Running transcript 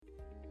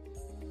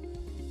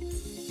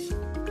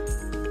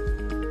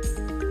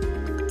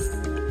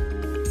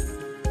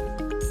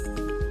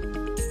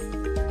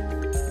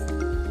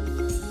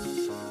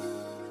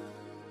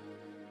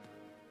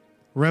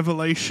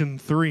Revelation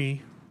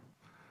 3,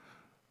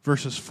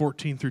 verses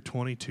 14 through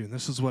 22. And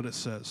this is what it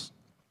says.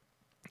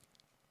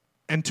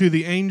 And to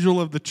the angel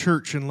of the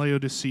church in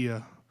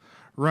Laodicea,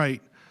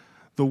 write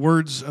the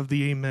words of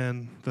the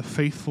Amen, the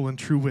faithful and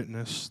true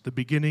witness, the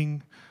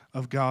beginning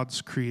of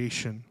God's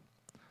creation.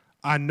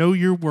 I know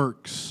your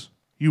works.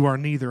 You are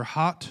neither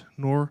hot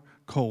nor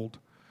cold.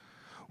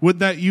 Would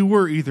that you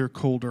were either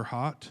cold or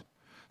hot.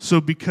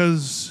 So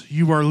because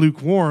you are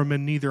lukewarm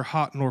and neither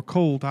hot nor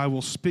cold, I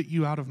will spit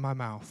you out of my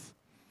mouth.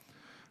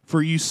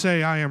 For you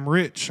say, I am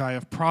rich, I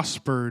have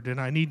prospered, and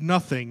I need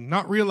nothing,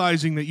 not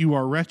realizing that you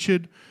are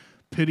wretched,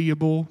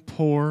 pitiable,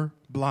 poor,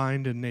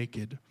 blind, and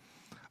naked.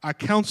 I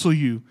counsel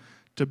you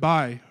to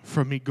buy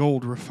from me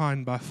gold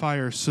refined by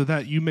fire, so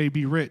that you may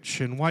be rich,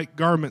 and white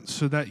garments,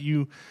 so that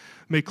you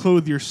may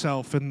clothe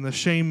yourself, and the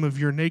shame of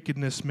your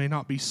nakedness may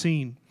not be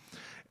seen,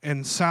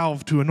 and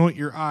salve to anoint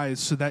your eyes,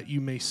 so that you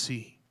may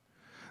see.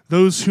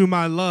 Those whom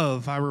I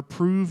love, I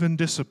reprove and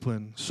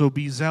discipline, so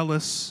be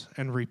zealous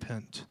and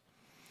repent.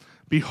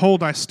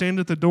 Behold, I stand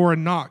at the door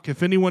and knock.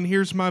 If anyone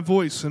hears my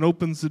voice and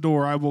opens the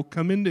door, I will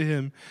come into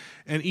him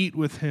and eat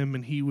with him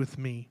and he with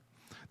me.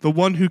 The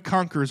one who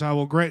conquers, I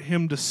will grant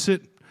him to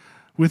sit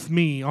with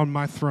me on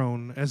my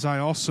throne, as I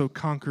also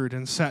conquered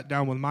and sat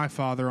down with my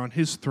Father on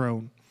his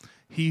throne.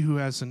 He who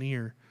has an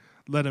ear,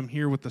 let him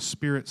hear what the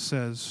Spirit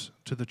says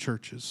to the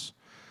churches.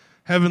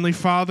 Heavenly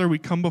Father, we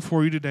come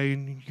before you today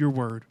in your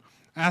word,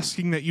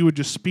 asking that you would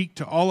just speak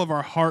to all of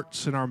our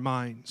hearts and our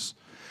minds.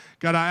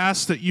 God, I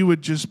ask that you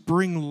would just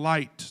bring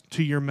light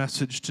to your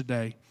message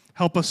today.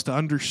 Help us to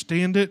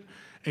understand it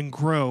and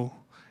grow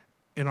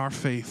in our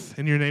faith.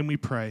 In your name we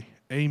pray.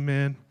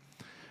 Amen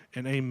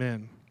and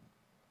amen.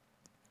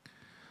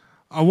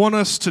 I want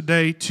us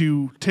today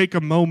to take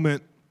a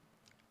moment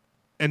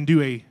and do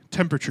a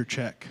temperature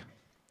check.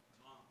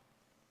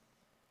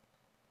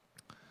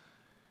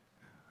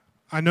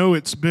 I know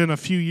it's been a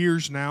few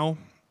years now,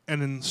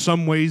 and in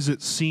some ways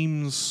it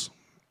seems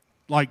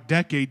like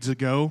decades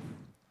ago.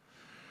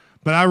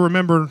 But I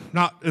remember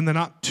in the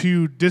not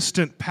too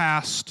distant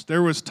past,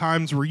 there was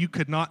times where you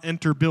could not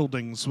enter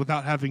buildings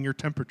without having your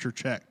temperature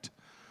checked.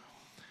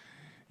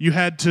 You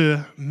had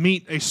to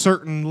meet a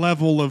certain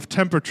level of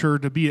temperature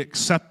to be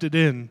accepted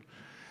in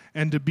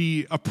and to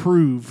be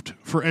approved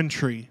for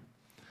entry.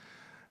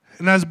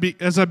 And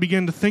as I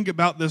began to think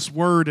about this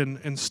word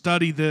and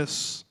study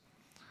this,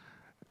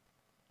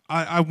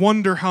 I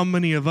wonder how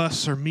many of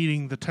us are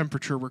meeting the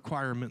temperature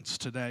requirements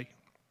today.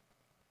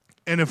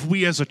 And if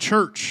we as a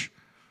church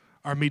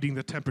are meeting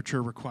the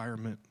temperature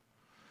requirement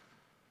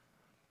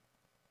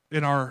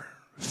in our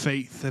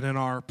faith and in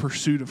our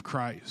pursuit of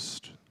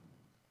Christ.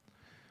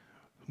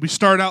 We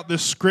start out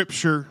this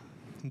scripture,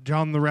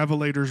 John the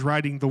Revelator's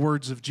writing the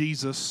words of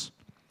Jesus.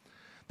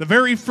 The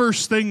very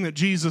first thing that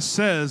Jesus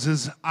says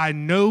is, I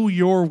know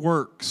your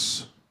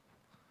works.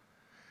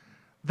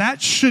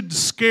 That should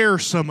scare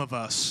some of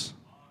us.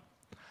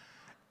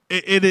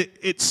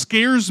 It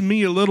scares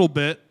me a little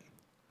bit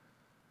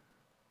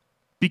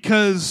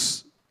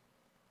because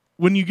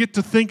when you get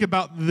to think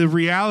about the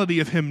reality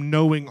of him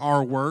knowing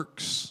our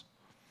works,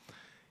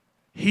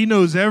 he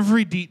knows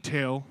every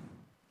detail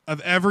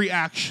of every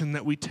action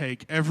that we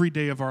take every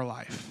day of our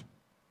life.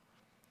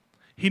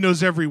 He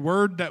knows every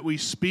word that we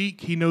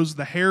speak. He knows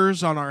the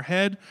hairs on our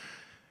head.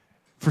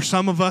 For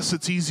some of us,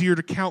 it's easier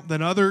to count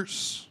than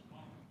others.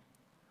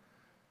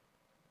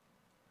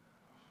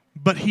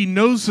 But he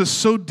knows us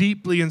so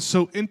deeply and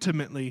so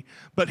intimately.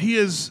 But he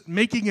is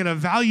making an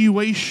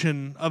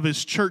evaluation of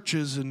his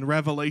churches in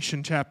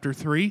Revelation chapter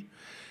 3.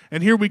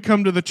 And here we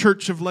come to the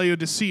church of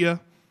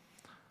Laodicea.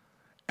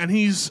 And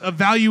he's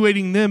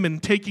evaluating them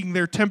and taking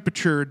their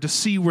temperature to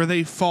see where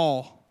they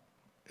fall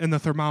in the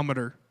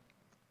thermometer.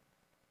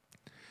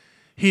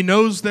 He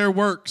knows their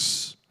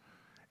works,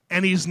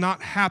 and he's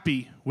not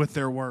happy with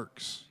their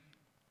works.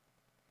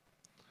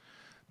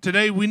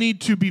 Today, we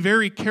need to be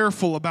very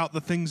careful about the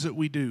things that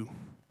we do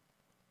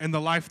and the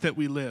life that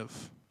we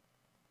live.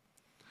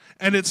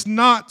 And it's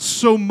not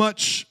so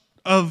much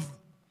of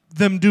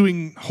them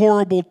doing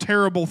horrible,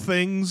 terrible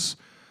things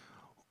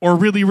or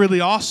really, really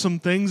awesome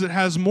things. It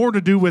has more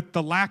to do with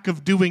the lack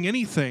of doing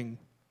anything.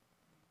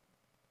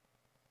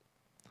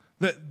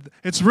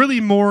 It's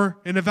really more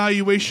an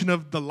evaluation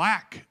of the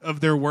lack of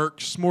their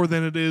works more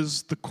than it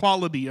is the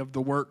quality of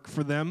the work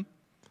for them.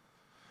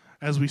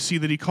 As we see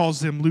that he calls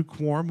them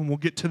lukewarm, and we'll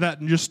get to that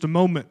in just a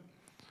moment.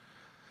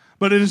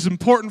 But it is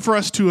important for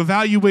us to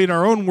evaluate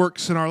our own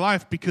works in our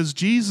life because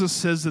Jesus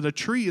says that a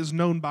tree is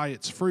known by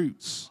its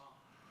fruits.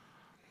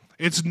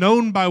 It's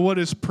known by what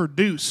is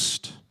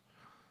produced.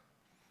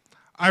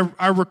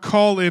 I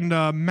recall in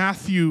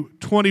Matthew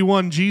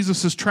 21,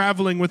 Jesus is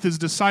traveling with his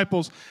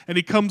disciples, and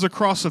he comes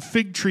across a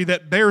fig tree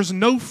that bears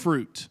no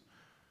fruit.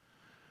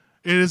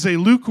 It is a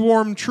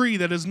lukewarm tree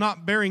that is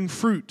not bearing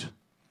fruit.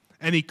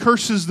 And he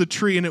curses the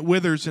tree, and it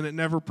withers, and it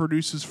never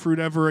produces fruit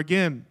ever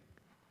again.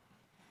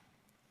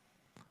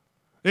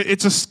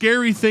 It's a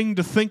scary thing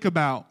to think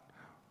about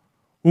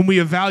when we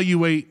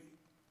evaluate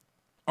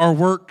our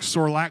works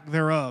or lack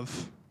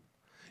thereof.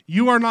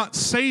 You are not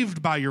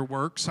saved by your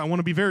works. I want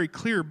to be very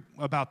clear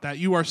about that.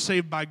 You are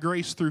saved by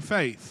grace through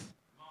faith.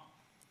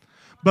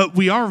 But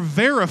we are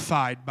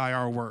verified by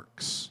our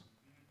works.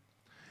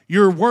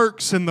 Your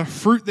works and the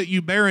fruit that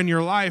you bear in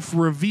your life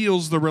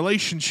reveals the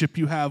relationship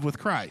you have with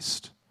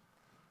Christ.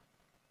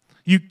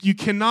 You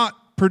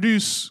cannot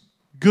produce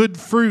good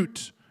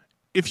fruit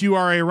if you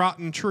are a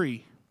rotten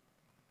tree.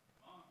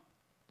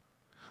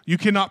 You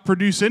cannot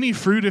produce any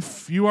fruit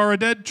if you are a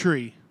dead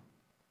tree.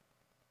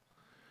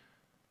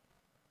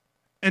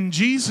 And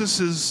Jesus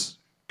is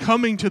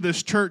coming to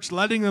this church,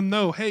 letting them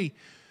know, hey,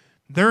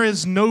 there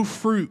is no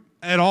fruit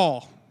at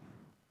all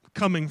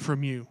coming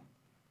from you.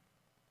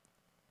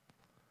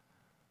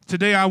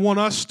 Today, I want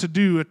us to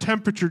do a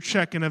temperature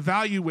check and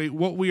evaluate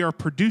what we are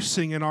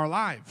producing in our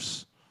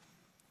lives.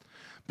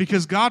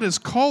 Because God has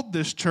called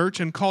this church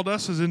and called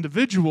us as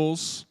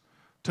individuals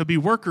to be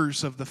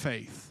workers of the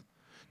faith,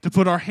 to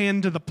put our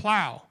hand to the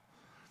plow,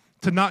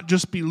 to not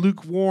just be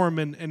lukewarm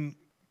and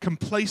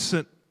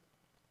complacent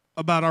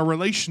about our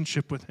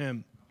relationship with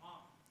Him.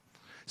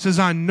 It says,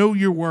 I know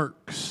your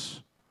works.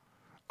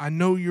 I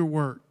know your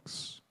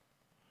works.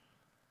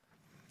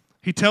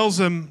 He tells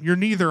them, you're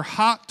neither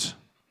hot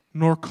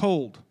nor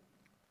cold.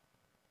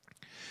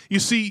 You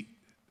see,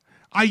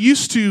 I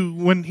used to,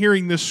 when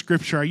hearing this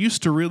scripture, I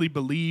used to really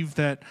believe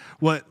that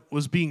what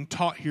was being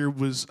taught here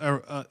was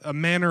a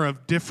manner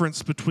of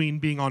difference between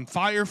being on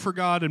fire for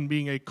God and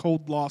being a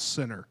cold, lost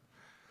sinner.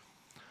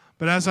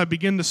 But as I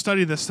begin to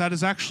study this, that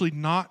is actually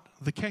not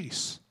the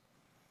case.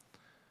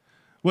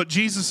 What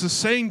Jesus is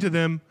saying to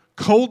them,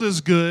 cold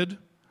is good,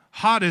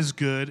 hot is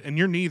good, and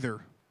you're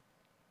neither.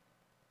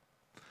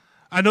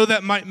 I know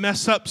that might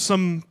mess up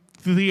some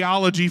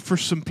theology for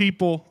some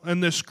people in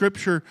this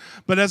scripture,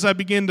 but as I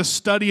began to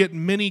study it,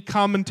 many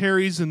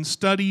commentaries and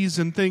studies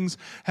and things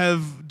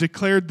have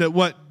declared that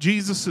what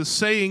Jesus is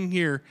saying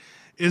here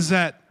is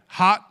that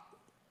hot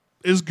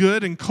is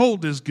good and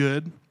cold is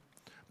good,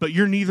 but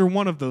you're neither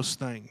one of those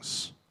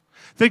things.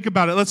 Think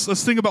about it.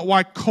 Let's think about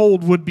why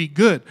cold would be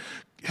good.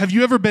 Have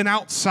you ever been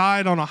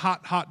outside on a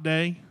hot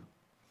day,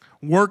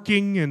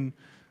 working and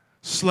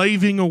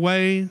slaving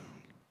away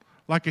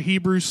like a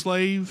Hebrew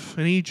slave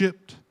in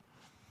Egypt?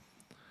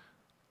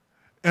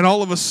 And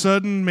all of a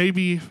sudden,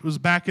 maybe it was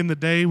back in the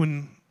day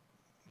when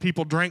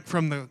people drank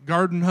from the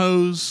garden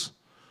hose.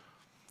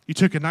 You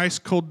took a nice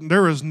cold,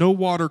 there is no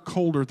water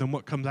colder than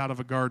what comes out of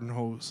a garden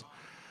hose.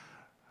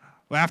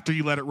 Well, after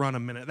you let it run a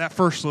minute. That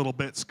first little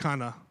bit's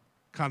kind of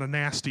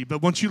nasty.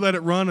 But once you let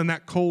it run and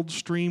that cold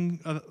stream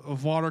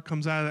of water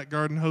comes out of that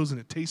garden hose and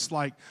it tastes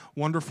like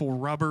wonderful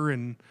rubber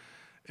and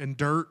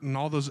dirt and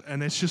all those,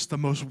 and it's just the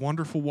most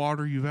wonderful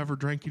water you've ever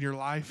drank in your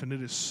life, and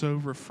it is so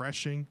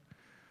refreshing.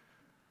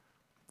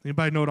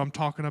 Anybody know what I'm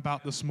talking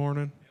about this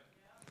morning?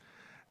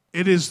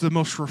 It is the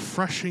most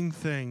refreshing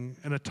thing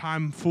in a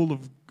time full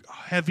of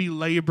heavy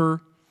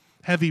labor,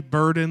 heavy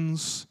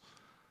burdens,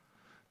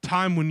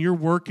 time when you're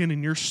working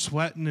and you're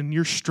sweating and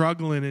you're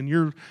struggling and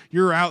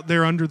you're out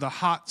there under the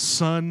hot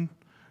sun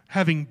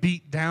having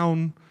beat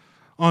down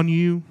on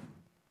you.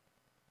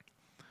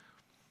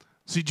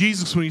 See,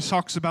 Jesus, when he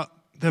talks about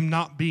them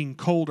not being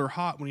cold or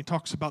hot, when he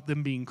talks about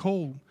them being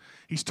cold,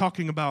 he's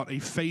talking about a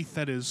faith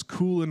that is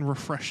cool and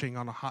refreshing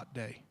on a hot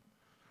day.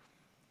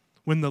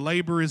 When the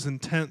labor is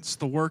intense,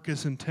 the work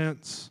is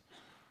intense,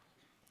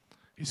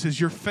 he says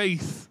your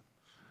faith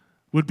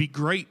would be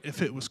great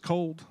if it was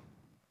cold,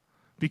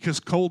 because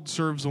cold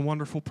serves a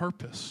wonderful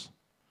purpose.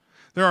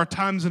 There are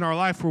times in our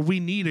life where we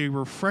need a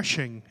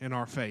refreshing in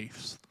our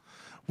faith.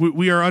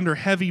 We are under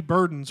heavy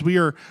burdens. We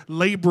are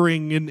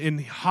laboring in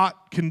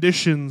hot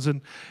conditions,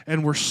 and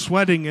we're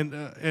sweating,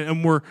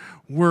 and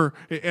we're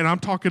and I'm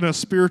talking in a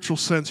spiritual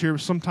sense here.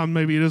 Sometimes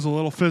maybe it is a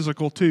little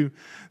physical too.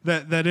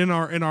 That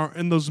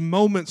in those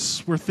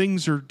moments where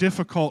things are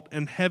difficult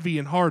and heavy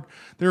and hard,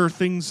 there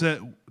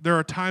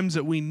are times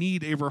that we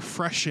need a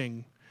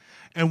refreshing,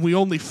 and we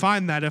only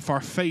find that if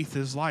our faith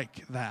is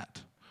like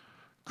that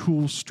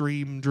cool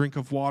stream drink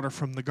of water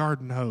from the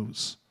garden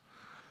hose.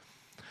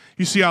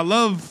 You see, I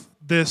love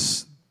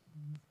this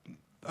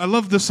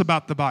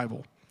about the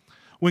Bible.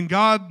 When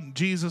God,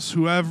 Jesus,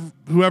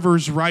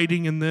 whoever's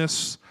writing in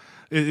this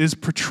is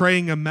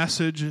portraying a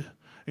message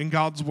in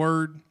God's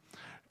word,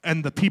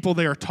 and the people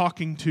they are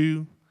talking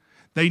to,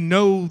 they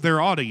know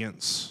their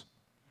audience,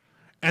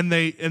 and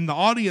the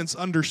audience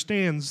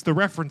understands the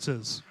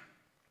references.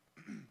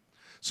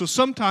 So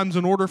sometimes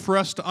in order for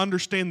us to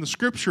understand the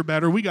scripture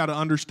better, we got to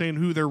understand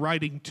who they're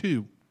writing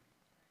to.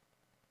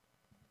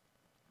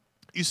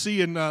 You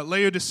see, in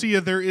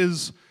Laodicea, there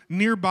is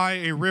nearby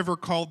a river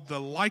called the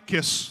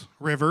Lycus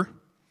River.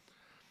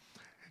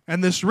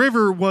 And this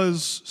river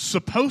was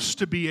supposed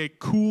to be a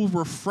cool,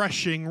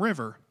 refreshing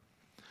river.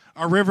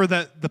 A river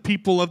that the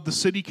people of the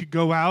city could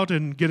go out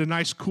and get a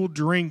nice cool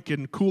drink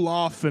and cool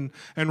off and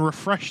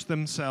refresh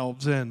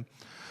themselves in.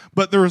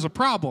 But there was a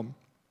problem.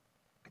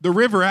 The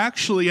river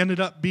actually ended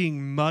up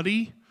being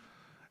muddy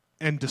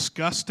and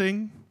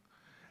disgusting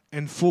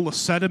and full of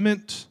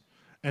sediment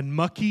and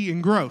mucky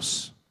and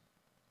gross.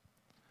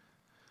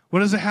 What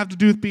does it have to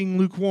do with being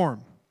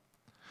lukewarm?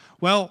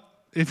 Well,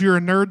 if you're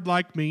a nerd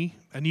like me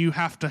and you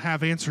have to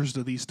have answers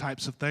to these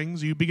types of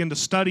things, you begin to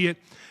study it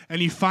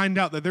and you find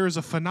out that there is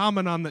a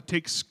phenomenon that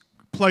takes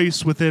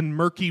place within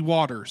murky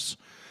waters.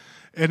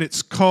 And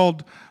it's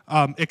called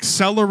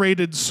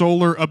accelerated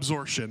solar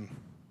absorption.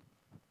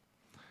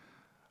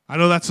 I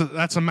know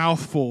that's a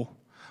mouthful.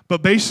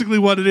 But basically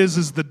what it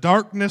is the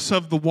darkness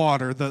of the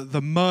water,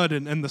 the mud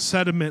and the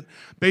sediment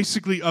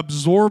basically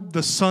absorb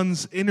the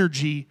sun's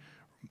energy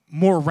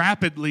more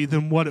rapidly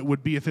than what it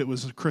would be if it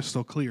was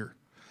crystal clear.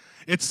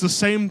 It's the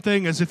same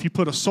thing as if you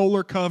put a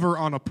solar cover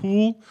on a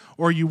pool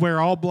or you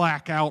wear all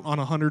black out on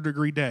a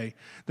 100-degree day,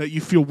 that you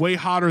feel way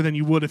hotter than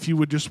you would if you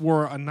would just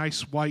wear a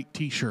nice white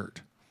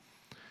t-shirt.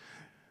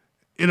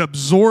 It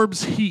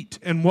absorbs heat,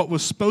 and what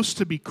was supposed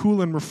to be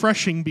cool and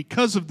refreshing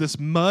because of this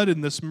mud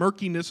and this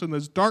murkiness and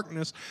this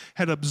darkness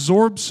had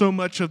absorbed so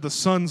much of the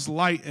sun's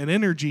light and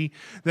energy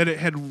that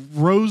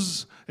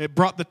it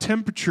brought the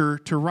temperature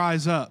to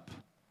rise up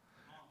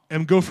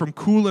and go from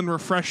cool and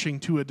refreshing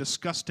to a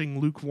disgusting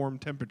lukewarm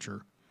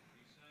temperature.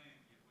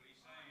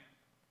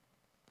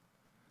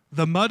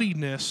 The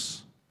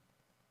muddiness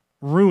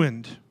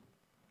ruined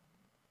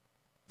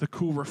the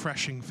cool,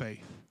 refreshing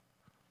faith.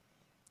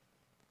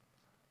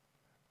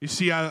 You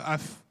see,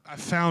 I've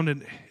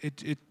found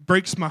it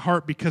breaks my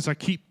heart because I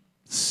keep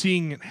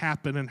seeing it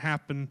happen and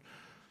happen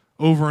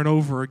over and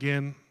over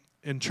again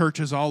in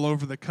churches all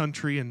over the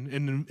country and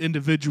in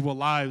individual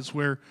lives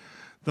where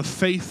the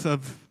faith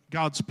of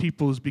God's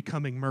people is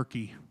becoming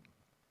murky.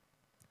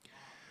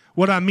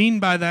 What I mean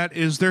by that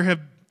is there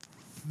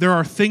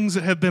are things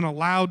that have been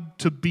allowed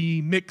to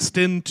be mixed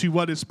into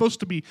what is supposed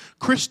to be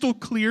crystal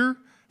clear,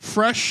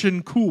 fresh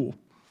and cool,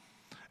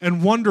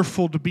 and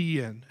wonderful to be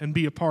in and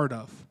be a part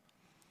of.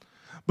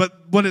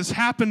 But what has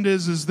happened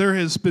is there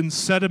has been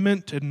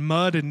sediment and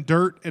mud and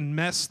dirt and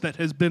mess that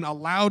has been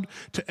allowed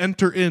to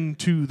enter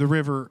into the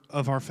river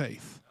of our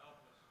faith.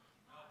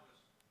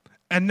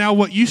 And now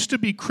what used to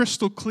be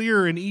crystal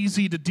clear and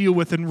easy to deal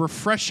with and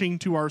refreshing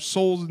to our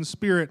souls and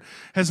spirit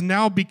has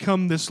now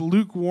become this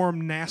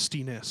lukewarm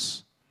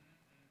nastiness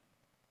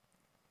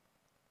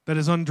that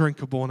is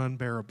undrinkable and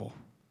unbearable.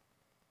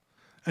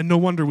 And no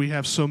wonder we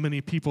have so many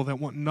people that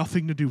want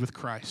nothing to do with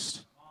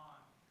Christ.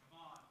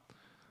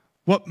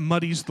 What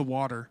muddies the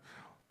water?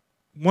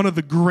 One of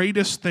the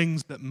greatest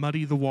things that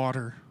muddy the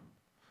water,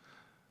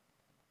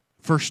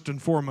 first and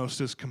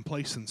foremost, is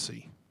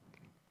complacency.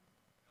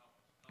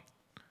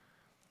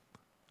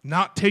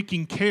 Not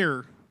taking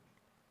care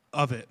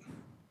of it.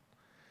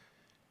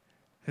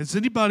 Has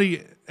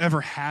anybody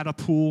ever had a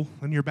pool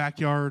in your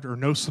backyard or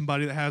know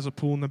somebody that has a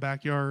pool in the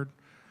backyard?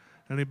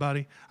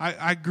 Anybody?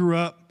 I grew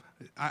up,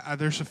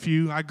 there's a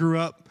few. I grew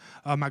up,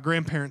 my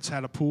grandparents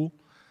had a pool,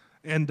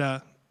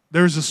 and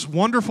there's this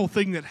wonderful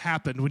thing that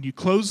happened when you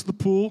closed the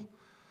pool.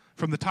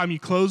 From the time you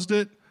closed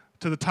it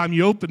to the time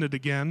you opened it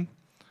again,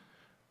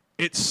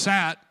 it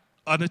sat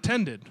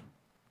unattended.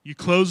 You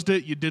closed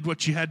it, you did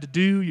what you had to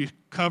do, you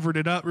covered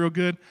it up real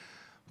good.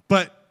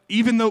 But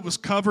even though it was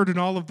covered and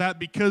all of that,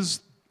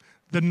 because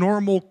the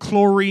normal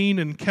chlorine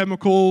and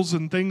chemicals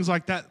and things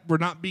like that were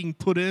not being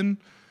put in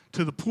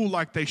to the pool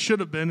like they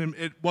should have been, and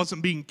it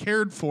wasn't being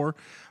cared for,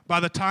 by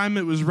the time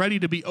it was ready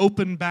to be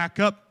opened back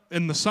up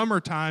in the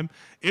summertime,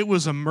 it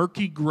was a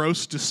murky,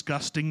 gross,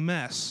 disgusting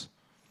mess.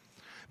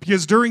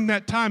 Because during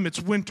that time,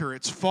 it's winter,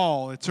 it's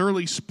fall, it's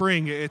early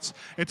spring. It's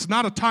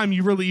not a time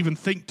you really even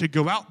think to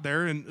go out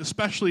there, and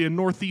especially in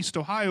northeast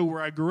Ohio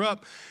where I grew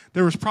up,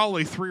 there was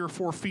probably 3 or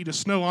 4 feet of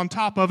snow on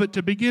top of it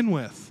to begin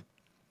with.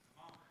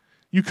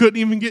 You couldn't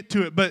even get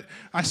to it. But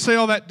I say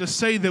all that to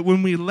say that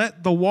when we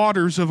let the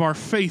waters of our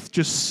faith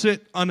just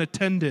sit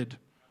unattended,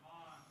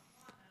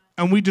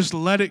 and we just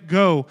let it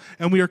go,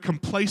 and we are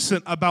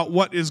complacent about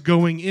what is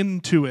going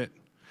into it,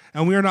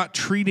 and we are not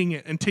treating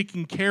it and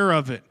taking care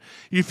of it.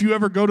 If you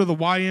ever go to the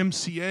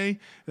YMCA,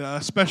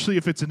 especially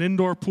if it's an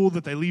indoor pool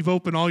that they leave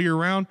open all year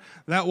round,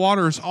 that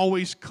water is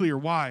always clear.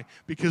 Why?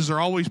 Because they're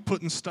always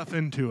putting stuff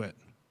into it.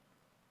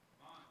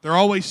 They're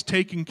always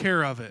taking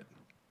care of it.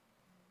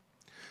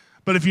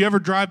 But if you ever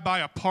drive by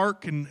a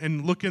park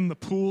and look in the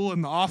pool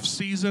in the off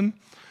season,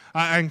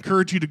 I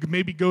encourage you to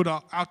maybe go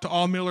out to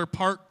Allmiller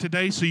Park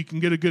today so you can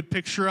get a good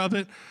picture of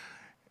it.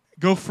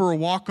 Go for a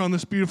walk on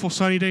this beautiful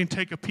sunny day and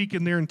take a peek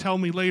in there and tell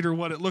me later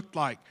what it looked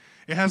like.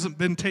 It hasn't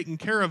been taken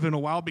care of in a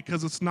while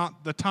because it's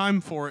not the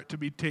time for it to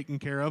be taken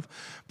care of.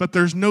 But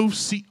there's no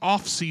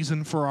off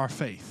season for our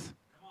faith.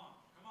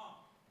 Come on.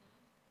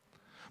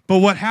 But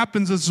what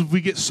happens is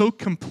we get so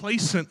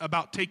complacent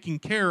about taking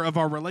care of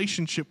our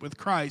relationship with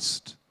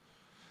Christ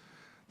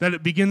that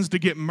it begins to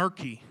get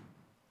murky.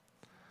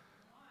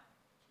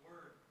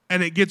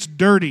 And it gets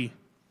dirty.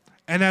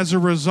 And as a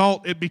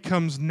result, it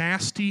becomes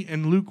nasty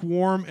and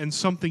lukewarm and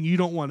something you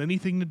don't want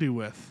anything to do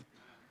with.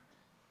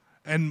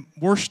 And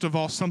worst of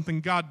all,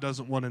 something God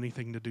doesn't want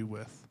anything to do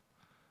with.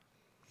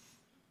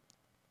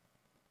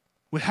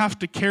 We have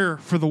to care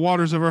for the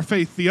waters of our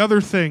faith. The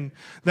other thing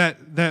that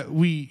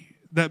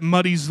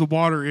muddies the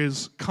water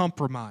is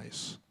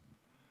compromise.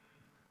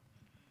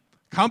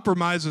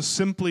 Compromise is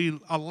simply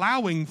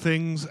allowing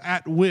things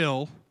at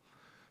will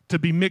to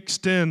be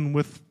mixed in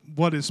with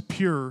what is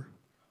pure.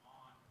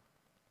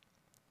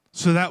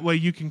 So that way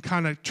you can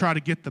kind of try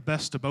to get the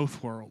best of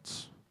both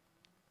worlds.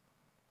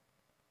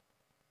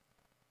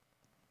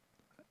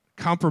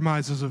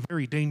 Compromise is a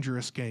very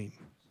dangerous game.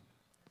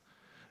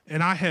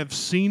 And I have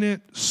seen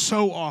it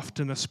so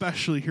often,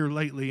 especially here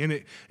lately, and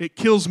it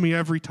kills me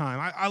every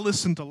time. I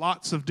listen to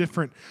lots of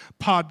different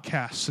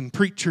podcasts and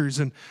preachers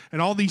and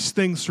all these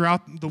things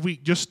throughout the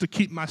week just to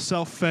keep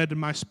myself fed and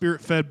my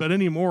spirit fed. But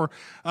anymore,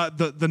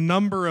 the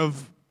number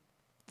of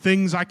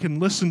things I can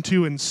listen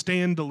to and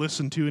stand to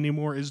listen to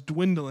anymore is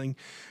dwindling,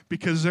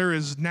 because there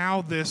is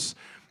now this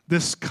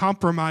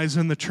compromise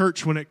in the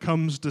church when it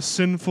comes to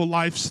sinful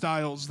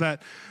lifestyles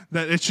that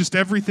it's just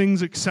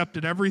everything's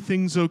accepted,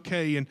 everything's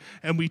okay,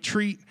 and we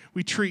treat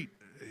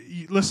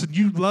listen,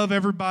 you love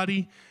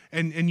everybody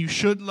and you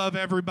should love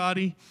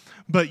everybody,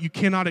 but you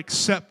cannot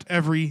accept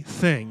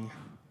everything.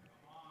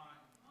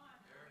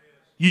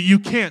 You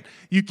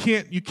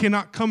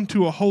cannot come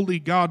to a holy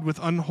God with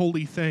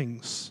unholy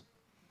things.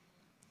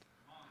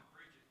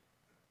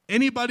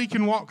 Anybody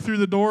can walk through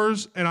the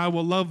doors and I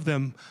will love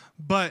them.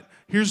 But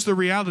here's the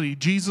reality.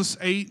 Jesus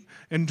ate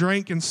and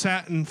drank and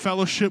sat in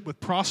fellowship with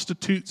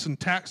prostitutes and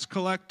tax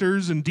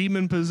collectors and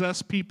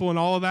demon-possessed people and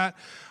all of that.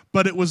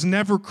 But it was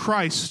never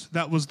Christ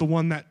that was the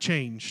one that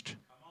changed.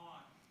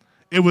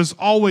 It was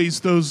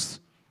always those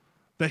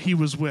that he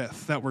was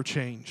with that were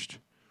changed.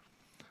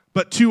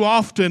 But too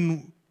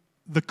often,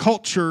 the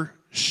culture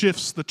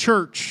shifts the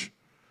church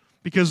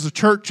because the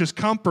church is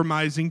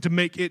compromising to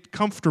make it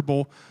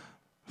comfortable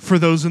for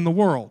those in the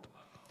world.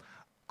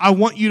 I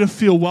want you to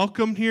feel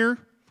welcome here,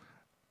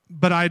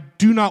 but I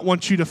do not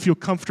want you to feel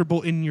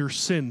comfortable in your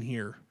sin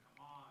here.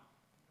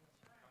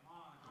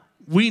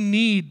 We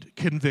need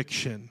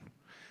conviction.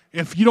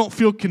 If you don't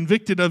feel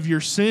convicted of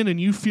your sin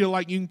and you feel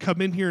like you can come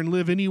in here and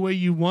live any way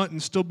you want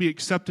and still be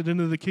accepted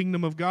into the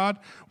kingdom of God,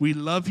 we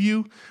love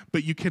you,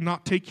 but you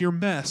cannot take your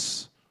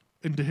mess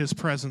into his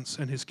presence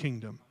and his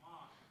kingdom.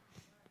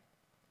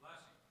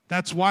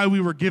 That's why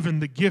we were given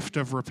the gift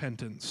of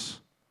repentance,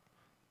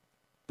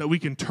 that we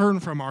can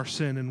turn from our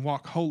sin and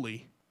walk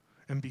holy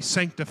and be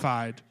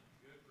sanctified.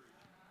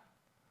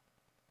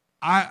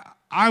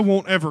 I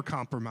won't ever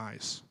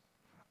compromise.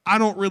 I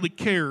don't really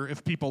care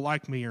if people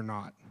like me or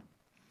not,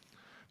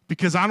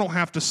 because I don't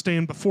have to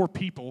stand before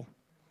people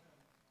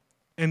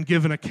and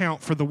give an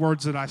account for the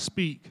words that I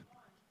speak.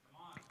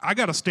 I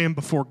got to stand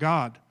before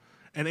God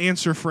and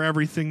answer for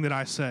everything that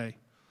I say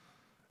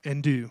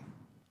and do.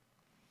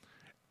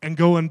 And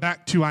going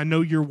back to I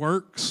know your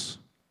works,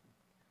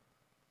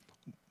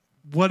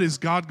 what is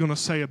God going to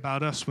say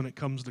about us when it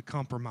comes to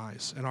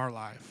compromise in our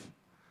life?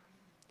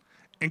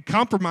 And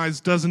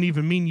compromise doesn't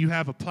even mean you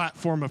have a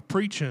platform of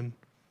preaching.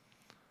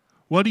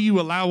 What do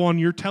you allow on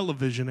your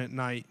television at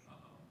night?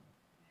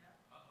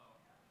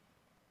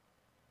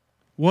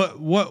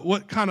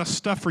 What kind of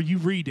stuff are you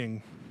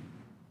reading?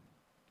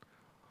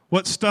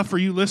 What stuff are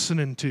you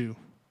listening to?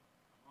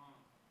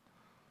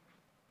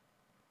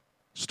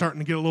 Starting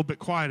to get a little bit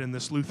quiet in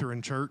this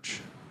Lutheran church.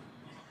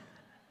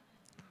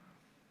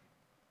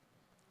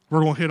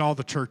 We're going to hit all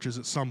the churches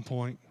at some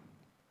point.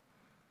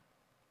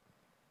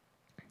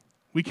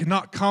 We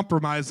cannot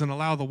compromise and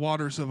allow the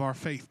waters of our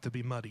faith to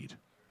be muddied.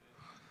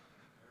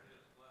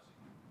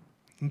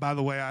 And by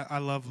the way, I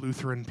love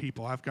Lutheran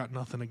people. I've got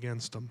nothing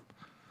against them.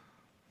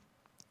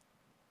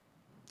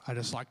 I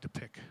just like to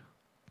pick.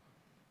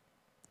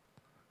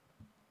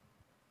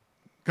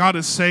 God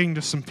is saying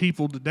to some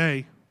people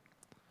today,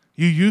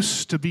 you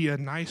used to be a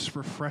nice,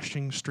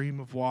 refreshing stream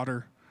of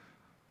water,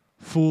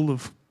 full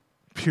of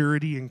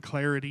purity and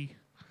clarity,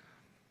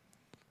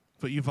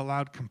 but you've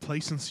allowed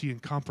complacency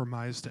and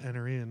compromise to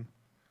enter in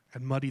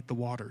and muddied the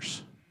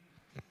waters.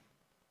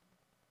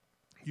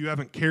 You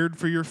haven't cared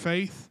for your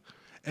faith,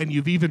 and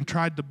you've even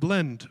tried to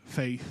blend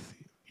faith,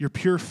 your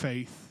pure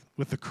faith,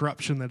 with the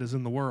corruption that is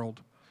in the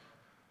world.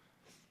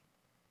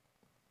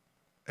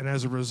 And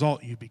as a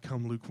result, you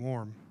become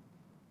lukewarm.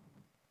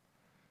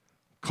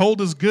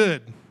 Cold is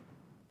good.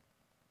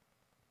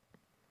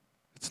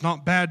 It's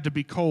not bad to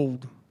be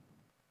cold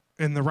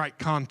in the right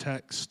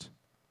context.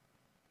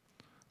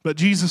 But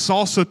Jesus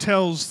also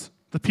tells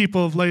the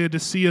people of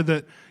Laodicea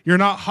that you're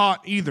not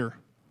hot either.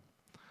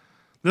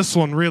 This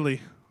one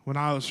really, when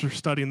I was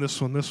studying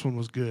this one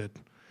was good.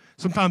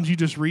 Sometimes you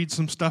just read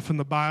some stuff in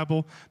the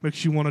Bible,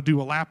 makes you want to do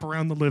a lap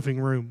around the living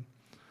room.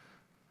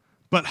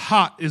 But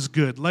hot is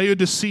good.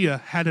 Laodicea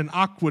had an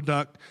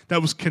aqueduct that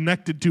was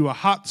connected to a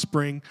hot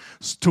spring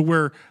to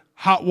where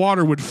hot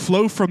water would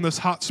flow from this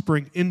hot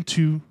spring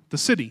into the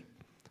city.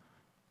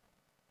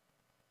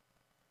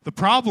 The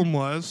problem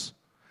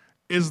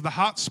is the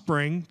hot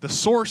spring, the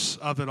source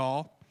of it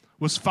all,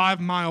 was 5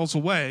 miles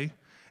away,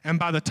 and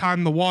by the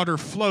time the water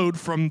flowed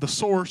from the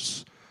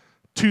source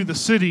to the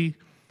city,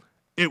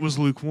 it was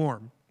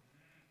lukewarm.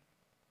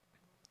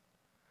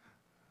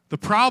 The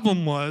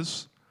problem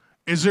is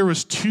there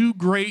was too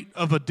great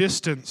of a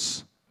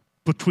distance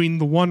between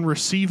the one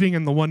receiving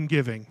and the one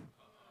giving.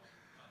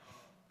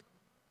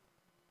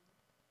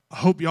 I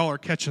hope y'all are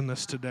catching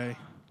this today.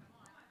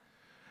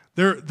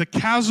 The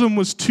chasm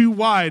was too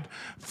wide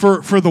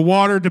for the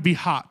water to be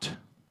hot.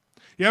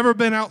 You ever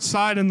been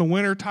outside in the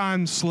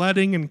wintertime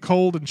sledding and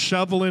cold and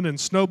shoveling and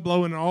snow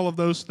blowing and all of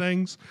those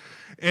things?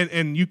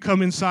 And you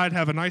come inside,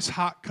 have a nice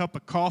hot cup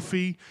of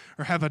coffee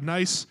or have a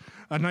nice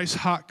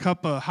hot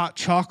cup of hot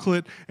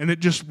chocolate, and it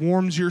just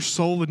warms your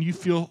soul and you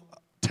feel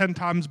 10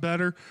 times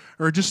better.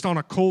 Or just on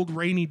a cold,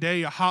 rainy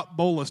day, a hot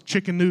bowl of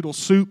chicken noodle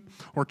soup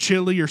or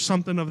chili or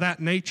something of that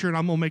nature. And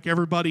I'm going to make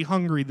everybody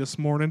hungry this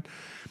morning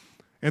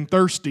and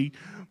thirsty.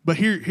 But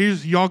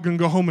here's y'all going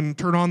to go home and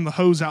turn on the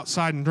hose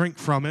outside and drink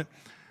from it.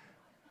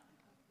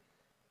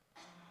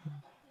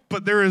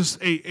 But there is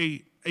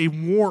a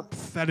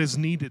warmth that is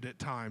needed at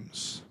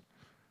times.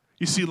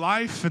 You see,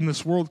 life in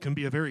this world can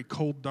be a very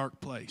cold,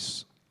 dark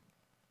place.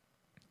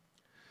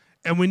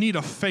 And we need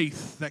a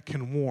faith that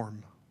can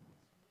warm.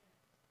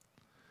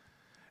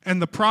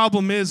 And the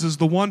problem is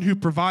the one who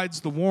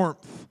provides the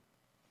warmth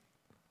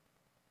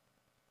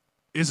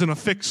is in a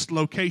fixed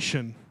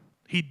location.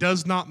 He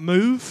does not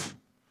move.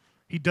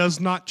 He does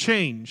not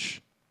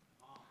change.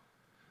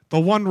 The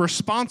one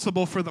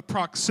responsible for the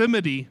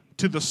proximity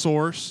to the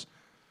source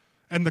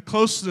and the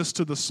closeness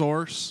to the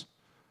source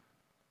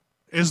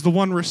is the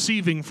one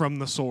receiving from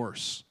the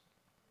source.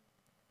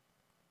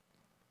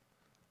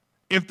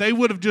 If they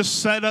would have just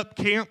set up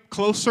camp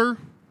closer,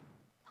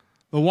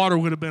 the water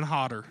would have been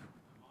hotter.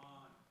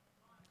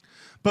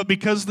 But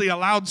because they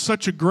allowed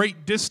such a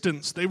great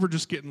distance, they were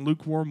just getting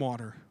lukewarm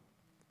water.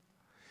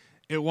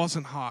 It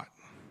wasn't hot.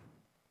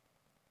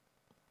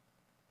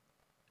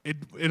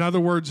 In other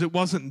words, it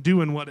wasn't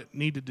doing what it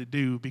needed to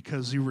do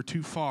because you were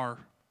too far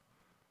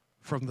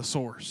from the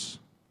source.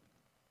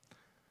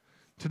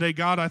 Today,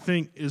 God, I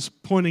think, is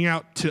pointing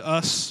out to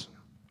us,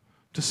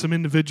 to some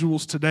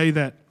individuals today,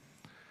 that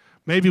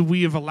maybe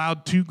we have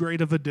allowed too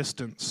great of a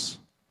distance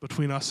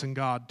between us and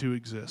God to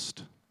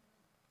exist.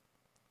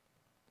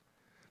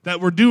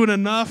 That we're doing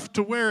enough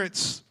to where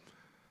it's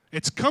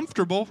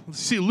comfortable.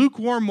 See,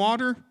 lukewarm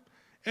water,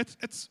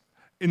 it's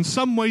in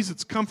some ways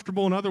it's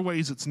comfortable, in other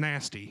ways it's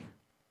nasty.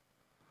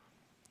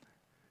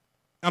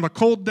 On a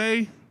cold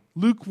day,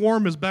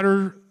 lukewarm is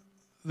better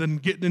than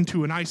getting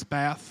into an ice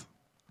bath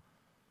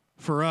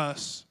for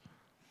us.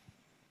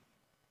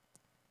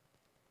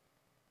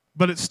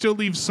 But it still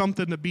leaves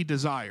something to be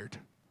desired.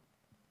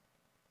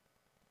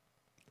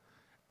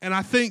 And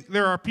I think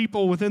there are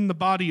people within the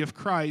body of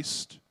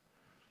Christ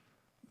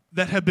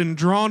that have been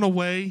drawn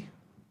away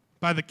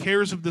by the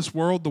cares of this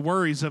world, the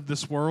worries of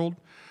this world,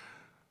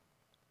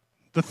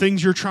 the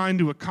things you're trying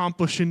to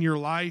accomplish in your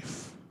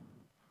life,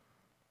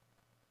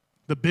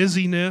 the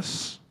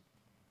busyness.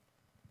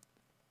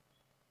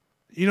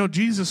 You know,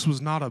 Jesus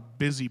was not a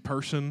busy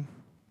person.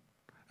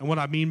 And what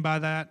I mean by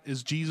that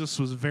is Jesus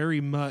was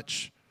very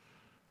much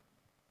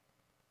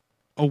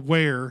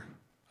aware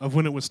of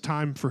when it was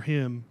time for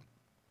him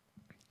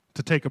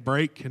to take a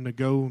break and to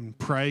go and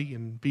pray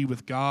and be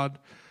with God.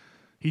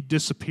 He'd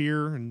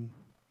disappear and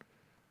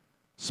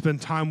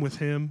spend time with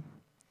him.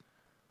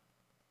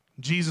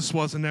 Jesus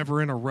wasn't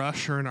ever in a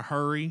rush or in a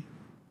hurry.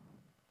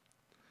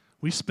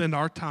 We spend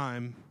our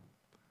time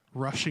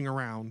rushing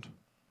around,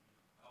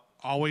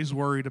 always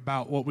worried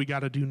about what we got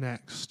to do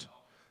next,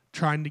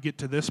 trying to get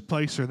to this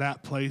place or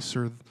that place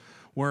or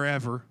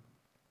wherever.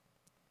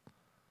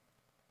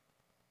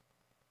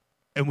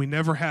 And we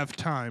never have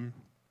time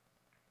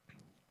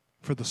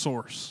for the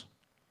source.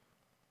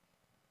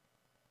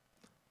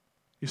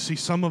 You see,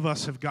 some of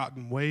us have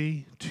gotten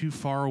way too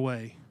far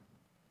away.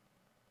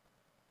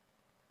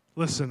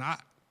 Listen,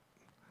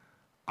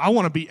 I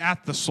want to be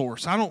at the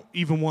source. I don't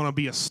even want to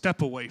be a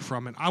step away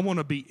from it. I want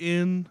to be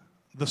in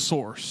the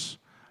source.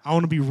 I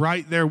want to be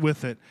right there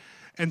with it.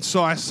 And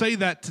so I say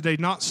that today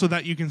not so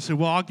that you can say,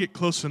 well, I'll get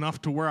close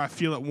enough to where I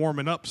feel it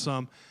warming up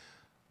some.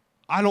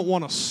 I don't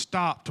want to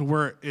stop to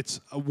where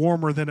it's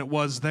warmer than it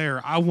was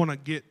there. I want to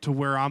get to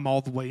where I'm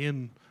all the way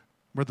in,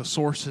 where the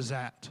source is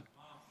at.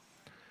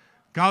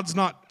 God's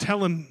not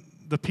telling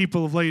the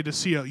people of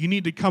Laodicea, you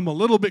need to come a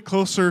little bit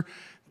closer,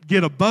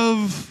 get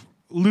above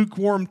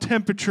lukewarm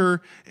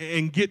temperature,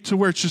 and get to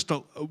where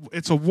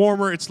it's a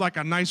warmer, it's like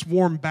a nice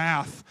warm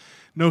bath.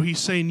 No, he's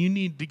saying you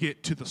need to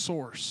get to the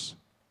source.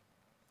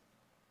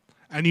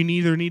 And you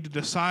either need to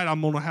decide,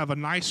 I'm going to have a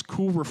nice,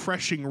 cool,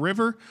 refreshing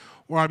river,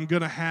 or I'm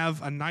going to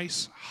have a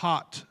nice,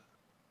 hot,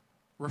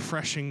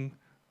 refreshing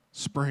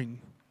spring.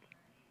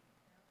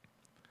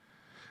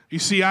 You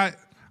see,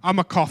 I'm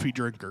a coffee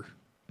drinker.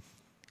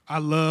 I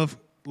love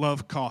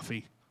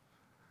coffee.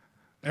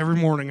 Every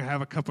morning I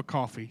have a cup of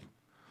coffee.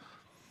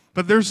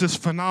 But there's this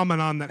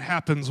phenomenon that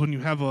happens when you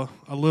have a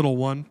little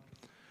one,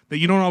 that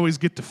you don't always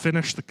get to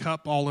finish the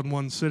cup all in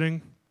one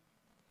sitting.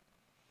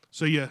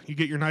 So you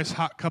get your nice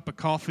hot cup of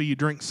coffee, you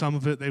drink some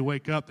of it, they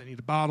wake up, they need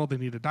a bottle, they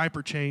need a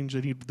diaper change,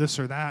 they need this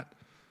or that.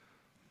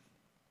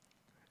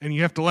 And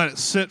you have to let it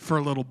sit for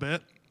a little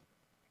bit.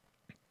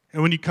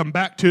 And when you come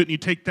back to it and you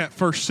take that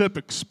first sip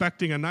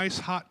expecting a nice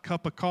hot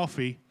cup of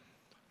coffee,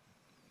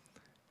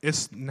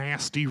 it's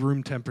nasty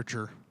room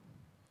temperature.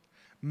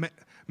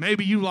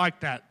 Maybe you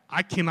like that.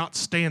 I cannot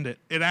stand it.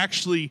 It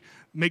actually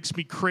makes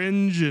me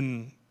cringe,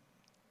 and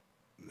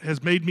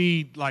has made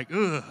me like,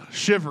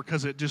 shiver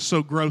because it's just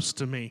so gross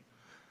to me.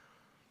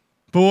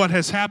 But what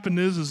has happened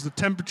is the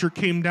temperature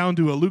came down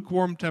to a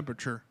lukewarm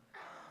temperature.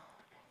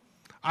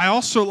 I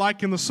also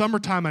like in the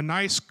summertime a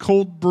nice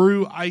cold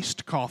brew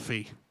iced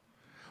coffee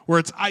where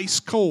it's ice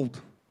cold.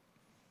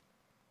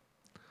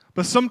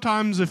 But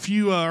sometimes if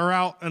you are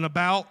out and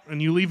about and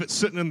you leave it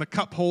sitting in the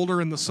cup holder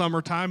in the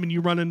summertime and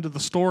you run into the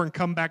store and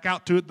come back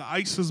out to it, the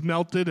ice is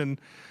melted and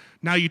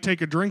now you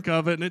take a drink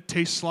of it and it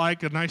tastes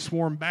like a nice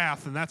warm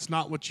bath, and that's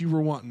not what you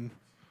were wanting.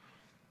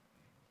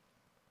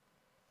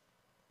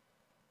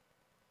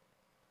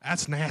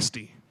 That's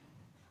nasty.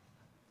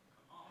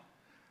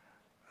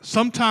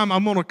 Sometime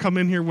I'm going to come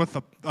in here with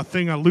a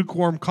thing of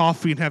lukewarm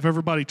coffee and have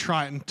everybody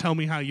try it and tell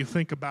me how you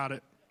think about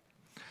it.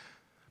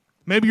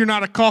 Maybe you're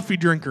not a coffee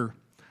drinker,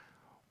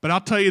 but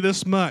I'll tell you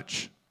this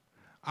much.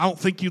 I don't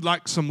think you'd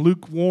like some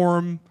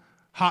lukewarm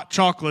hot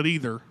chocolate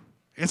either.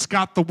 It's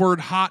got the word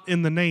hot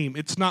in the name.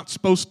 It's not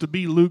supposed to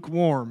be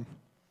lukewarm.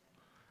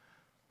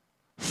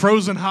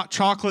 Frozen hot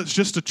chocolate's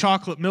just a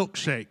chocolate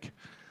milkshake.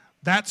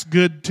 That's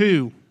good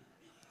too.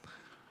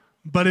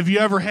 But have you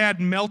ever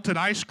had melted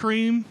ice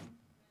cream?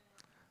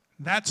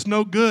 That's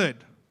no good.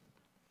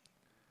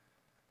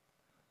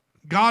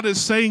 God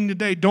is saying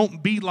today,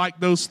 don't be like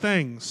those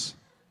things.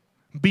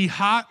 Be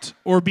hot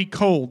or be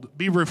cold.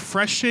 Be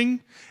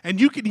refreshing, and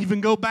you can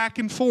even go back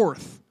and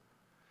forth.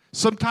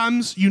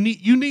 Sometimes you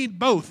need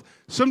both.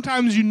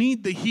 Sometimes you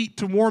need the heat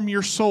to warm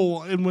your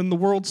soul and when the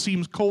world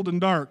seems cold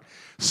and dark.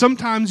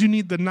 Sometimes you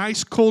need the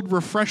nice, cold,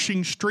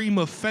 refreshing stream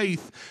of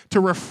faith to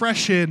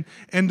refresh in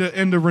and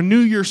to renew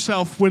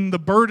yourself when the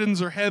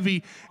burdens are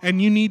heavy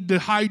and you need to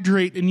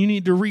hydrate and you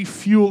need to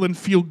refuel and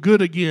feel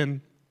good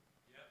again.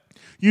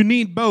 You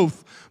need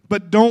both,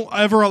 but don't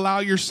ever allow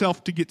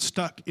yourself to get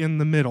stuck in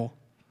the middle.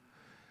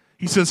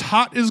 He says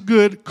hot is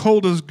good,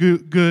 cold is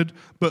good,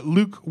 but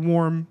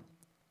lukewarm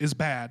is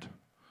bad.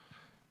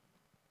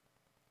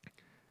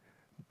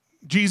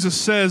 Jesus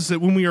says that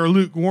when we are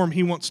lukewarm,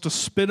 he wants to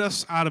spit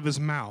us out of his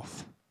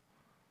mouth.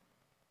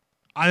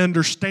 I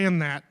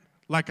understand that,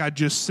 like I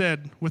just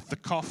said, with the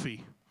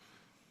coffee.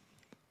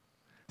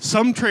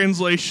 Some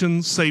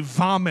translations say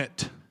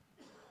vomit.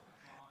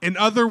 In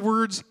other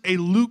words, a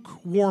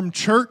lukewarm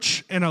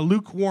church and a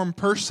lukewarm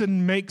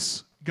person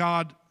makes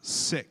God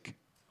sick.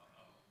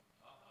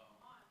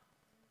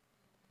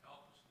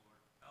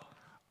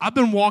 I've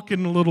been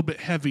walking a little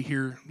bit heavy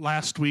here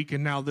last week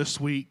and now this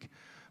week.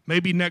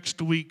 Maybe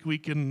next week we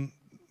can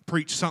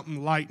preach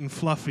something light and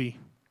fluffy.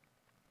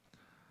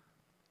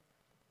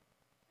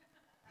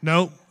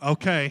 No?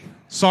 Okay.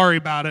 Sorry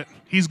about it.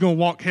 He's going to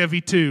walk heavy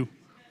too.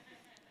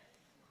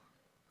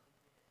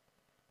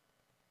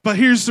 But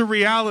here's the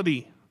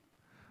reality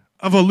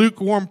of a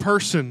lukewarm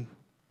person.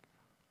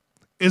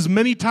 Is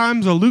many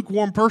times a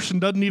lukewarm person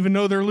doesn't even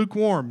know they're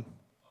lukewarm.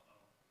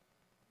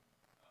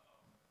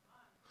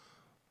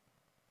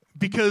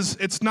 Because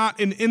it's not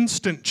an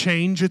instant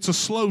change, it's a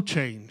slow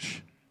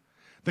change.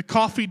 The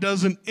coffee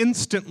doesn't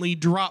instantly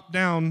drop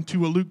down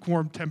to a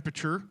lukewarm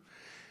temperature.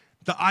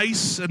 The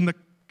ice and the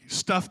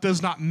stuff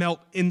does not melt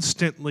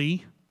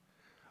instantly.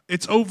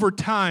 It's over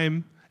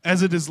time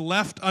as it is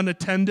left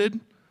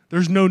unattended.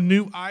 There's no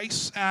new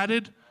ice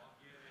added.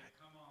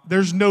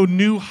 There's no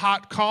new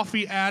hot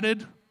coffee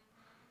added.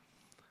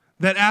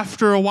 That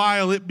after a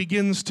while it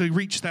begins to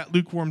reach that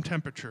lukewarm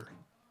temperature.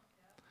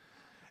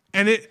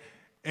 And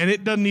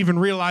it doesn't even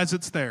realize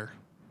it's there.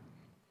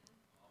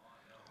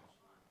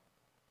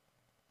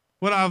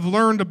 What I've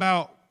learned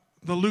about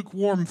the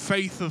lukewarm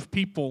faith of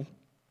people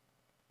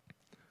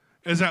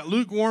is that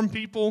lukewarm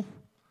people,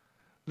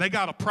 they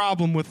got a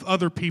problem with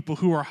other people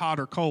who are hot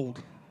or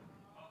cold.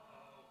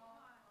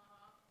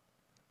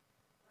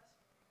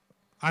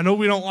 I know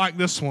we don't like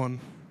this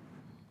one,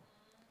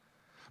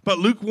 but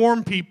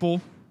lukewarm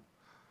people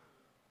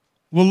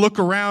will look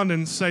around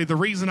and say, the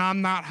reason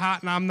I'm not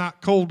hot and I'm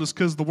not cold is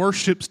because the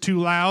worship's too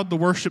loud, the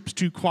worship's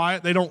too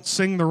quiet, they don't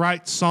sing the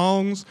right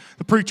songs,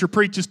 the preacher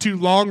preaches too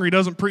long or he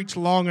doesn't preach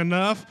long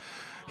enough,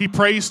 he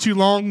prays too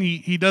long,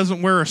 he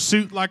doesn't wear a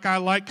suit like I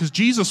like, because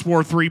Jesus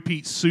wore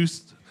three-piece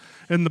suits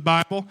in the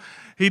Bible.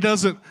 He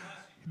doesn't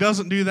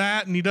do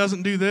that, and he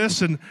doesn't do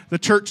this, and the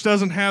church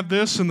doesn't have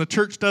this, and the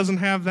church doesn't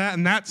have that,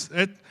 and that's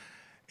it.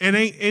 It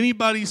ain't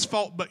anybody's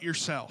fault but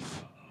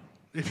yourself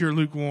if you're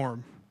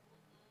lukewarm.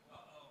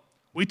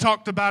 We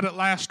talked about it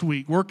last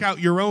week. Work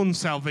out your own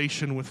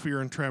salvation with fear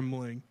and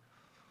trembling.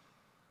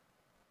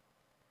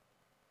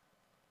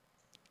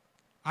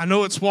 I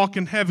know it's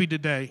walking heavy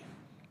today,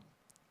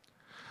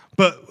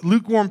 but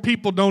lukewarm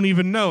people don't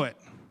even know it.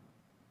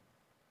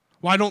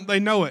 Why don't they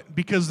know it?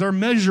 Because they're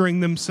measuring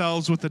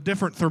themselves with a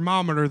different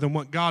thermometer than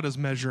what God is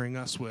measuring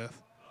us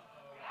with.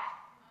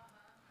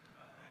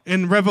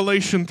 In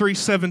Revelation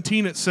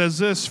 3:17 it says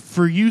this,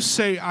 "For you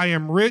say, I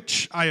am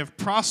rich, I have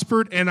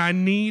prospered, and I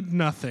need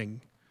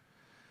nothing."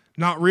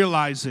 Not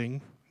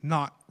realizing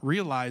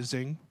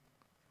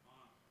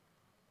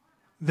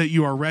that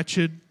you are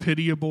wretched,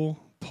 pitiable,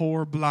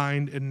 poor,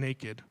 blind, and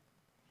naked.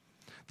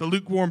 The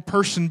lukewarm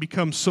person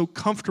becomes so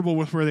comfortable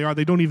with where they are,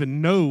 they don't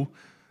even know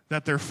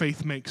that their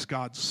faith makes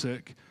God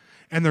sick.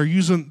 And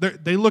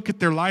they look at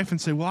their life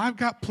and say, well, I've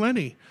got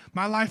plenty.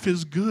 My life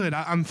is good.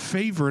 I'm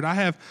favored. I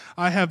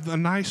have a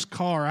nice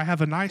car. I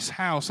have a nice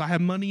house. I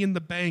have money in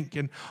the bank.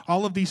 And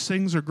all of these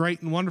things are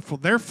great and wonderful.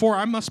 Therefore,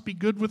 I must be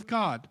good with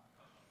God.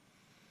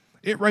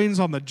 It rains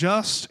on the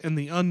just and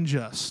the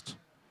unjust.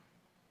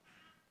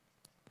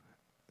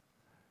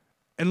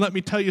 And let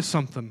me tell you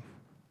something.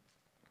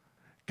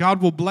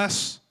 God will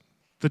bless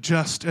the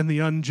just and the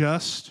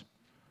unjust.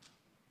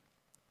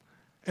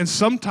 And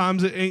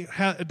sometimes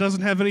it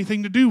doesn't have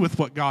anything to do with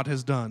what God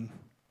has done.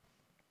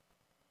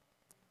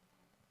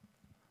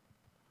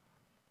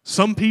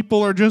 Some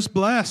people are just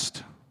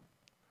blessed.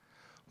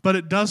 But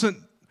it doesn't,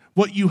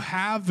 what you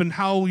have and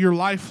how your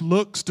life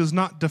looks does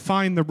not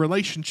define the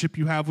relationship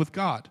you have with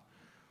God.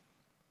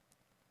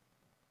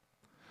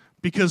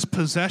 Because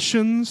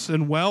possessions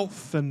and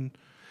wealth and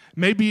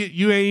maybe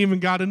you ain't even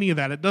got any of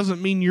that. It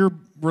doesn't mean your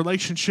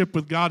relationship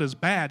with God is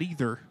bad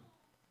either.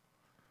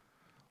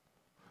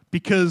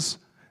 Because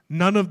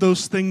none of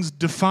those things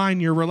define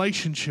your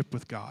relationship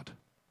with God.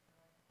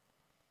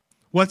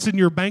 What's in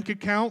your bank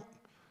account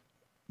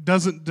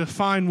doesn't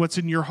define what's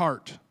in your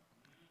heart.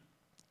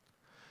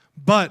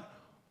 But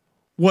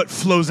what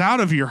flows out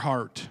of your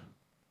heart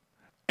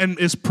and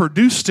is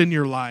produced in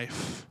your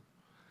life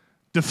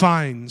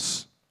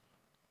defines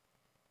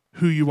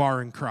who you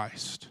are in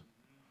Christ.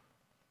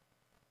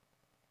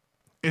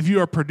 If you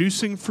are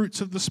producing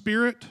fruits of the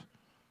Spirit,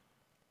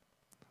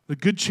 the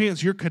good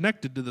chance you're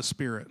connected to the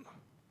Spirit.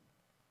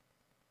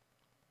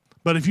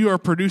 But if you are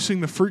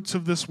producing the fruits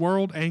of this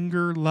world,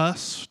 anger,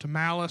 lust,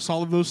 malice,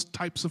 all of those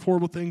types of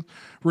horrible things,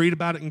 read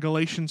about it in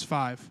Galatians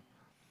 5.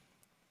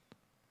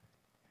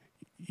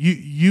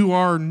 You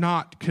are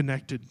not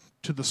connected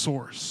to the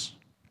source.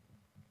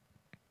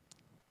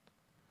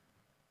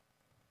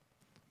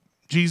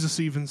 Jesus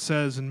even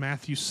says in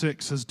Matthew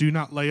 6, do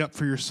not lay up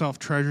for yourself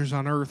treasures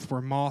on earth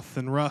where moth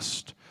and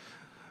rust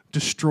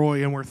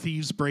destroy and where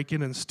thieves break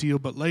in and steal,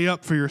 but lay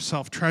up for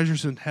yourself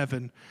treasures in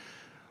heaven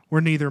where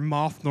neither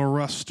moth nor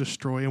rust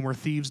destroy and where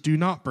thieves do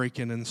not break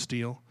in and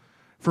steal.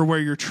 For where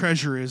your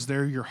treasure is,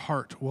 there your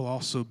heart will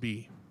also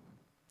be.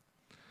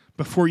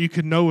 Before you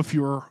can know if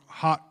you are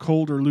hot,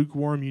 cold, or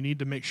lukewarm, you need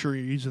to make sure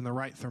you're using the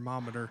right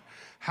thermometer.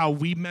 How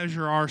we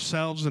measure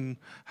ourselves and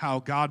how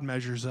God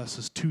measures us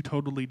is two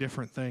totally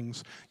different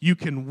things. You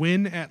can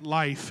win at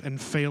life and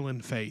fail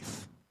in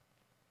faith.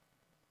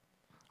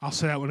 I'll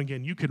say that one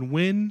again. You can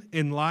win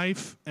in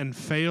life and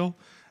fail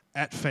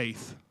at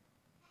faith.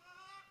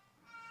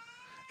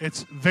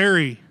 It's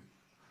very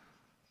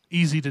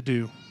easy to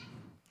do.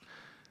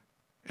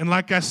 And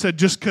like I said,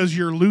 just because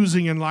you're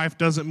losing in life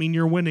doesn't mean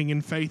you're winning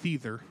in faith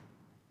either.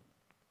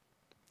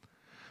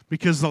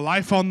 Because the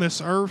life on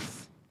this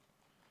earth,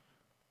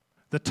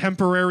 the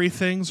temporary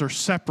things are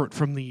separate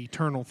from the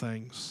eternal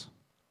things.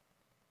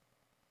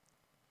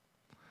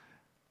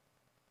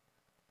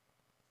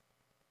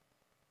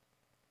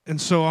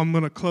 And so I'm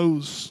going to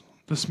close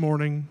this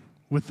morning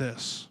with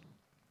this.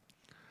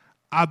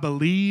 I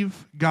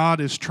believe God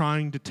is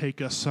trying to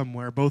take us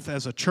somewhere, both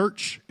as a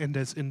church and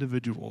as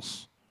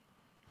individuals.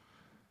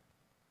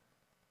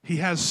 He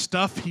has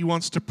stuff he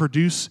wants to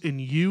produce in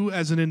you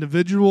as an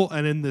individual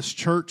and in this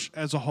church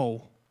as a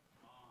whole.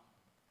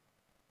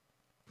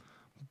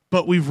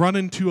 But we've run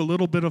into a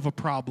little bit of a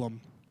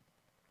problem.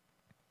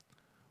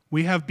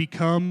 We have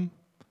become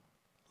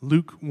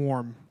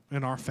lukewarm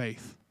in our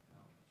faith.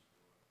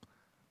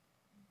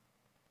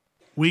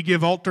 We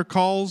give altar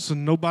calls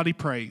and nobody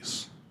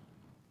prays.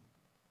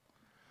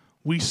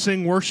 We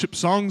sing worship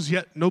songs,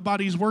 yet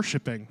nobody's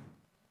worshiping.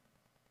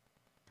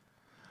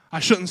 I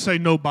shouldn't say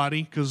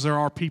nobody, because there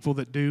are people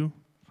that do,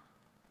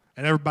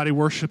 and everybody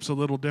worships a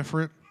little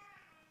different.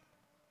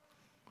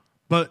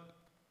 But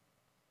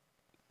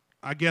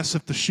I guess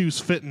if the shoe's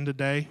fitting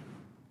today,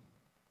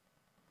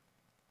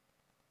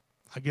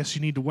 I guess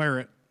you need to wear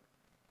it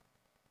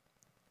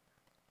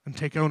and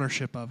take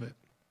ownership of it.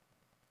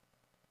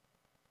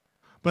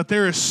 But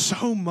there is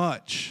so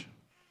much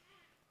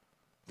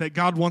that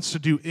God wants to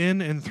do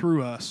in and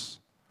through us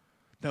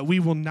that we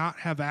will not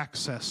have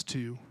access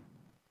to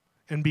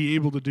and be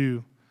able to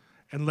do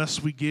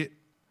unless we get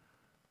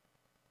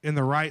in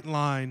the right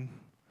line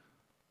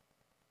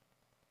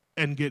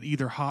and get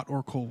either hot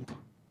or cold.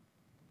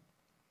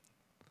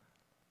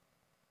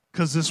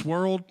 Because this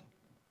world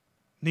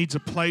needs a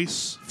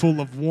place full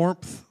of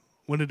warmth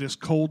when it is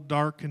cold,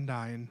 dark, and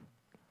dying.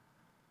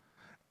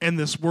 And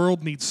this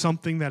world needs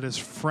something that is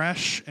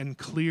fresh and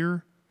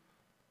clear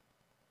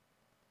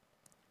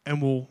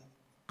and will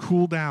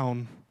cool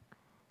down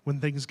when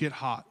things get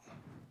hot.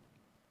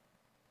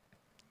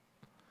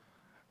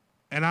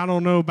 And I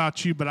don't know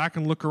about you, but I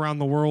can look around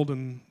the world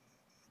and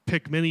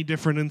pick many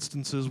different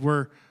instances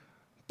where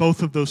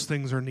both of those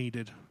things are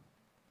needed.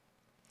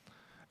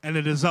 And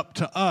it is up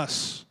to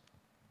us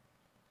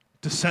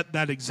to set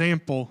that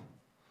example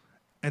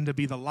and to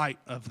be the light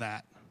of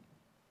that.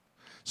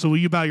 So will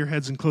you bow your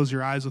heads and close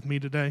your eyes with me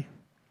today?